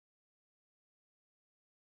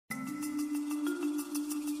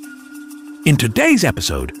In today's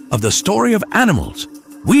episode of The Story of Animals,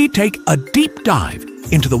 we take a deep dive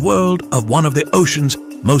into the world of one of the ocean's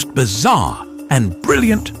most bizarre and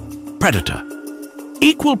brilliant predator.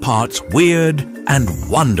 Equal parts weird and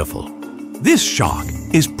wonderful, this shark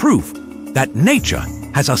is proof that nature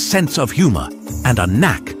has a sense of humor and a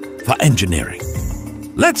knack for engineering.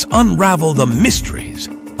 Let's unravel the mysteries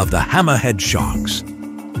of the hammerhead sharks.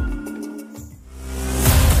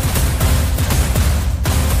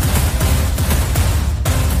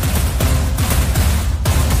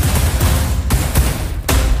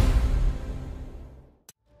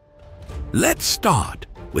 Let's start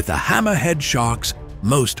with the hammerhead shark's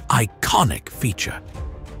most iconic feature,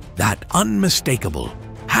 that unmistakable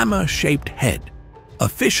hammer-shaped head,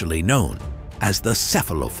 officially known as the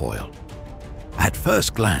cephalofoil. At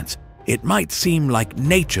first glance, it might seem like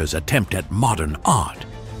nature's attempt at modern art,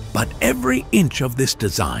 but every inch of this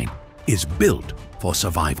design is built for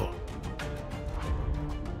survival.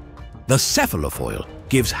 The cephalofoil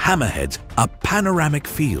gives hammerheads a panoramic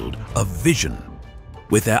field of vision.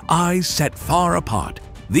 With their eyes set far apart,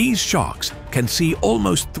 these sharks can see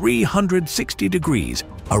almost 360 degrees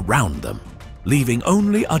around them, leaving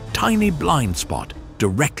only a tiny blind spot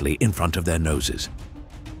directly in front of their noses.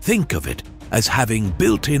 Think of it as having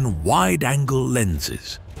built-in wide-angle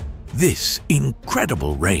lenses. This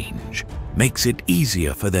incredible range makes it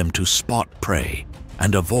easier for them to spot prey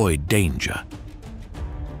and avoid danger.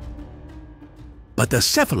 But the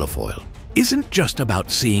cephalofoil isn't just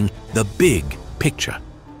about seeing the big picture.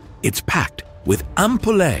 It's packed with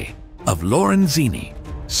ampullae of Lorenzini,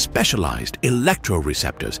 specialized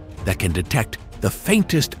electroreceptors that can detect the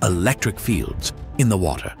faintest electric fields in the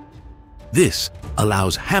water. This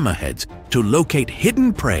allows hammerheads to locate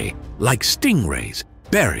hidden prey like stingrays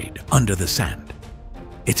buried under the sand.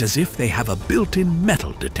 It's as if they have a built-in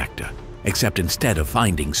metal detector, except instead of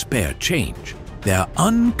finding spare change, they're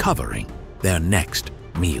uncovering their next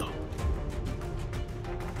meal.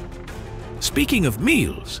 Speaking of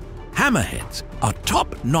meals, hammerheads are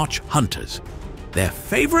top-notch hunters. Their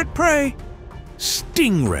favorite prey?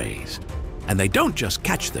 Stingrays. And they don't just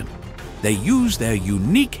catch them. They use their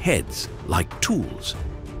unique heads like tools.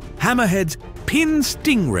 Hammerheads pin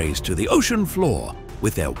stingrays to the ocean floor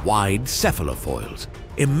with their wide cephalofoils,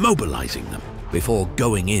 immobilizing them before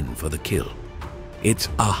going in for the kill. It's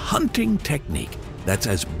a hunting technique that's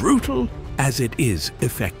as brutal as it is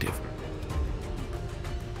effective.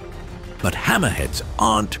 But hammerheads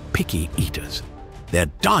aren't picky eaters. Their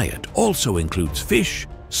diet also includes fish,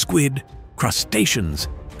 squid, crustaceans,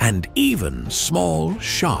 and even small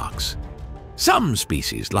sharks. Some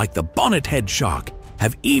species, like the bonnethead shark,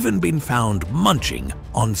 have even been found munching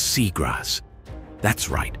on seagrass. That's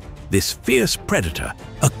right, this fierce predator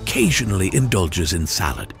occasionally indulges in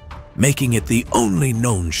salad, making it the only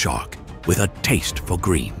known shark with a taste for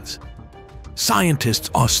greens.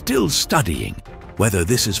 Scientists are still studying whether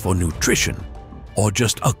this is for nutrition or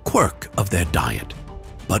just a quirk of their diet.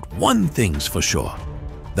 But one thing's for sure,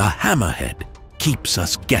 the hammerhead keeps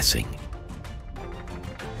us guessing.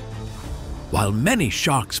 While many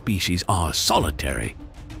shark species are solitary,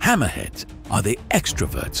 hammerheads are the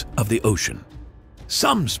extroverts of the ocean.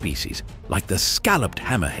 Some species, like the scalloped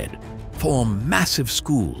hammerhead, form massive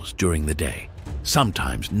schools during the day,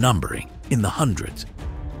 sometimes numbering in the hundreds.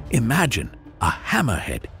 Imagine a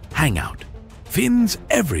hammerhead hangout. Fins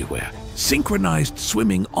everywhere, synchronized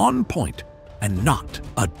swimming on point, and not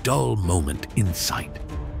a dull moment in sight.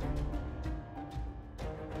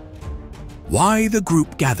 Why the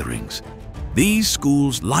group gatherings? These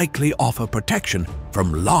schools likely offer protection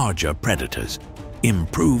from larger predators,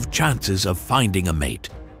 improve chances of finding a mate,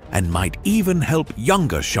 and might even help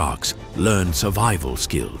younger sharks learn survival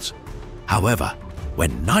skills. However,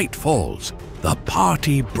 when night falls, the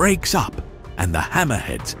party breaks up and the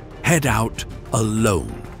hammerheads head out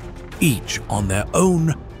alone, each on their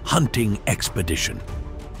own hunting expedition.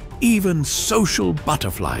 Even social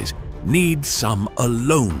butterflies need some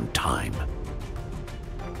alone time.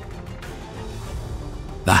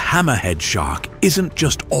 The hammerhead shark isn't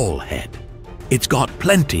just all head. It's got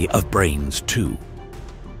plenty of brains too.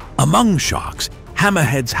 Among sharks,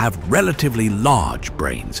 hammerheads have relatively large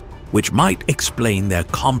brains, which might explain their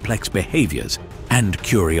complex behaviors and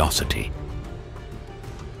curiosity.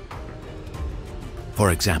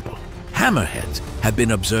 For example, hammerheads have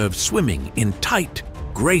been observed swimming in tight,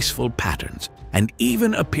 graceful patterns and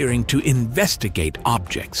even appearing to investigate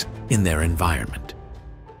objects in their environment.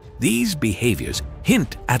 These behaviors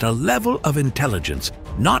hint at a level of intelligence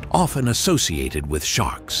not often associated with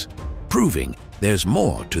sharks, proving there's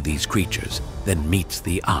more to these creatures than meets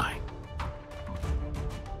the eye.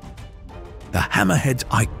 the hammerhead's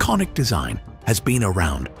iconic design has been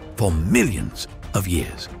around for millions of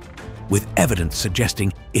years, with evidence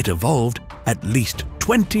suggesting it evolved at least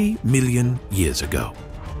 20 million years ago.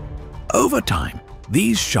 Over time,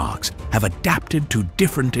 these sharks have adapted to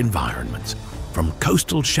different environments, from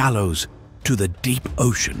coastal shallows to the deep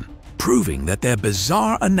ocean, proving that their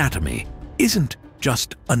bizarre anatomy isn't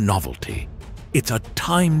just a novelty. It's a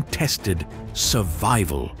time-tested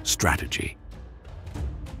survival strategy.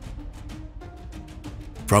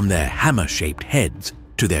 From their hammer-shaped heads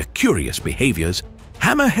to their curious behaviors,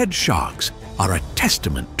 hammerhead sharks are a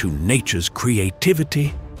testament to nature's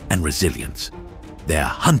creativity and resilience. They're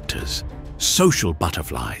hunters, social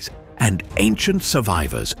butterflies, and ancient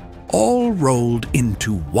survivors, all rolled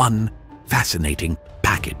into one fascinating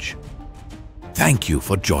package. Thank you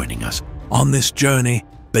for joining us on this journey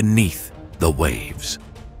beneath the waves.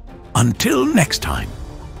 Until next time,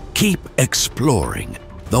 keep exploring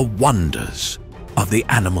the wonders of the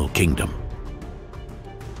animal kingdom.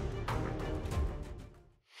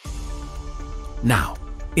 Now,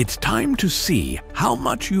 it's time to see how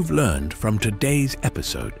much you've learned from today's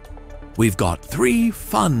episode. We've got 3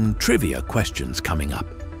 fun trivia questions coming up.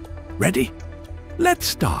 Ready? Let's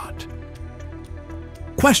start.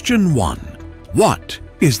 Question 1. What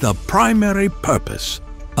is the primary purpose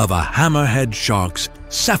of a hammerhead shark's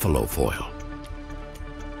cephalofoil?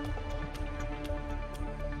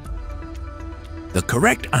 The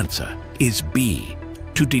correct answer is B,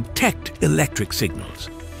 to detect electric signals.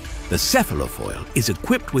 The cephalofoil is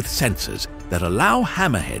equipped with sensors that allow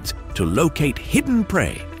hammerheads to locate hidden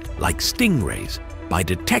prey, like stingrays, by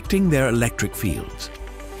detecting their electric fields.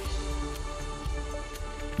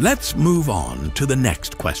 Let's move on to the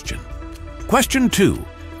next question. Question 2.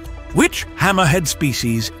 Which hammerhead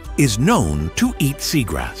species is known to eat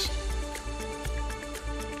seagrass?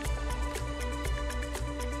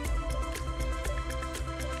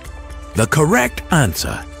 The correct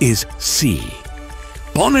answer is C,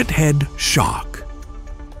 bonnethead shark.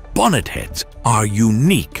 Bonnetheads are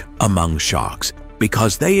unique among sharks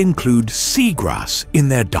because they include seagrass in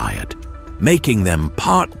their diet, making them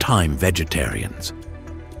part-time vegetarians.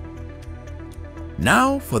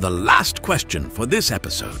 Now for the last question for this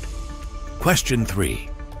episode. Question 3.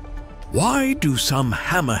 Why do some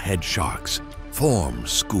hammerhead sharks form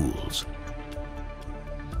schools?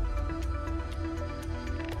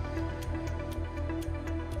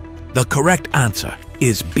 The correct answer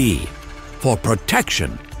is B, for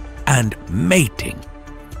protection and mating.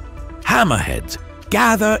 Hammerheads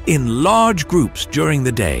gather in large groups during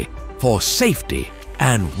the day for safety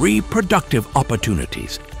and reproductive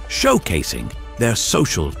opportunities, showcasing their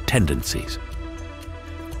social tendencies.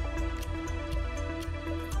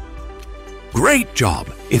 Great job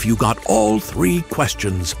if you got all 3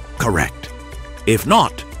 questions correct. If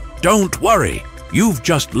not, don't worry. You've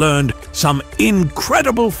just learned some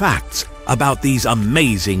incredible facts about these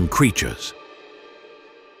amazing creatures.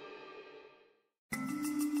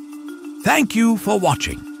 Thank you for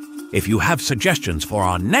watching. If you have suggestions for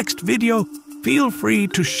our next video, feel free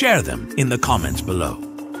to share them in the comments below.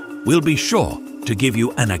 We'll be sure to give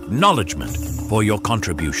you an acknowledgement for your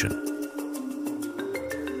contribution.